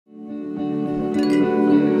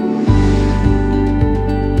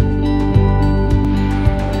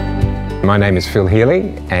my name is Phil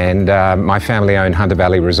Healy, and my family own Hunter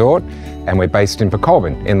Valley Resort, and we're based in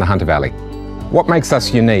Pacolbin in the Hunter Valley. What makes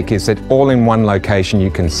us unique is that all in one location you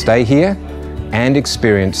can stay here and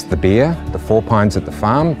experience the beer, the 4 Pines at the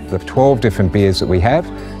Farm, the 12 different beers that we have.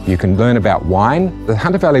 You can learn about wine. The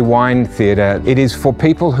Hunter Valley Wine Theatre, it is for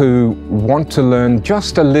people who want to learn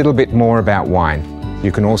just a little bit more about wine.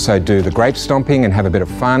 You can also do the grape stomping and have a bit of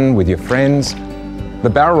fun with your friends. The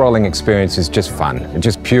barrel rolling experience is just fun,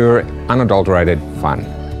 just pure, unadulterated fun.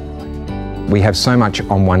 We have so much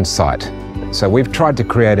on one site. So we've tried to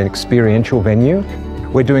create an experiential venue.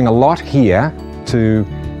 We're doing a lot here to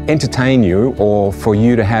entertain you or for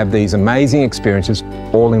you to have these amazing experiences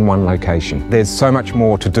all in one location. There's so much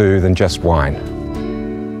more to do than just wine.